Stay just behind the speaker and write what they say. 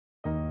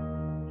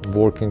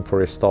working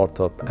for a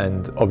startup,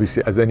 and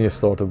obviously as any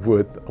startup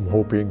would, I'm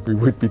hoping we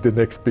would be the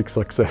next big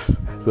success.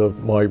 So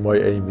my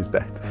aim is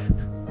that.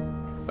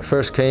 I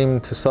first came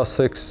to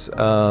Sussex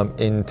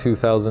in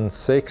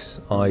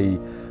 2006. I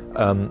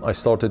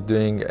started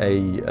doing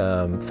a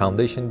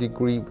foundation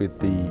degree with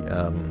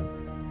the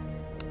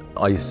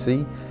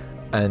ISC,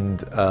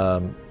 and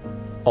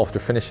after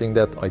finishing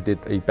that I did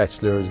a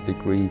bachelor's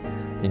degree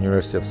in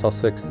University of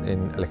Sussex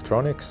in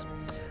electronics.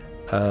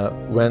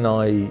 When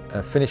I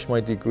finished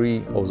my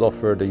degree, I was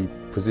offered a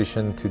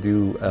position to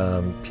do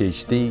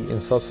PhD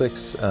in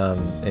Sussex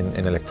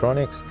in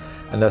electronics,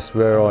 and that's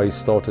where I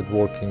started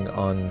working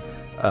on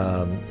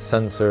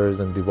sensors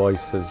and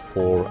devices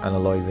for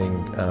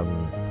analyzing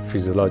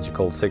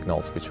physiological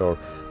signals, which are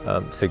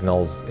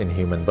signals in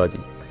human body.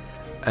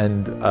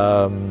 And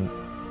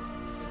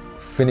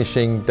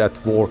finishing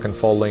that work and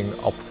following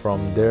up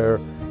from there,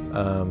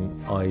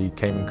 I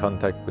came in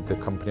contact with the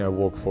company I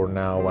work for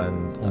now,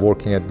 and I'm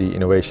working at the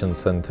Innovation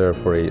Centre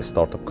for a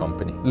startup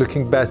company.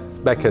 Looking back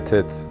at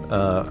it,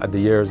 at the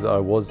years I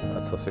was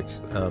at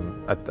Sussex,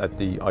 at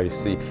the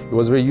ISC, it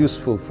was very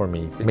useful for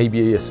me.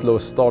 Maybe a slow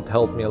start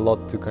helped me a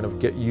lot to kind of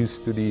get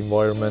used to the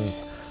environment,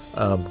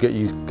 get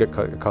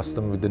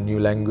accustomed with the new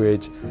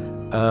language,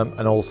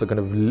 and also kind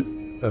of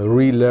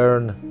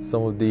relearn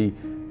some of the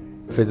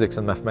physics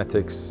and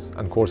mathematics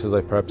and courses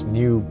I perhaps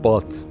knew,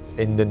 but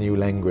in the new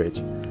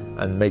language,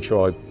 and make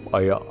sure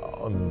I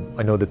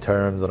know the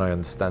terms and I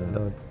understand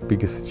them.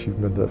 Biggest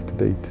achievement up to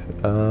date.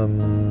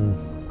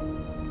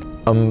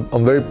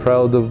 I'm very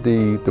proud of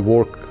the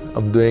work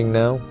I'm doing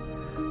now.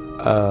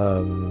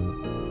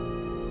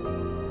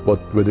 But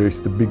whether it's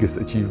the biggest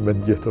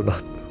achievement yet or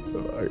not,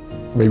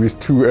 maybe it's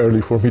too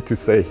early for me to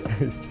say.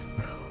 It's just,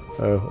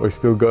 I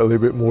still got a little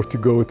bit more to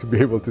go to be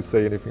able to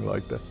say anything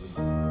like that.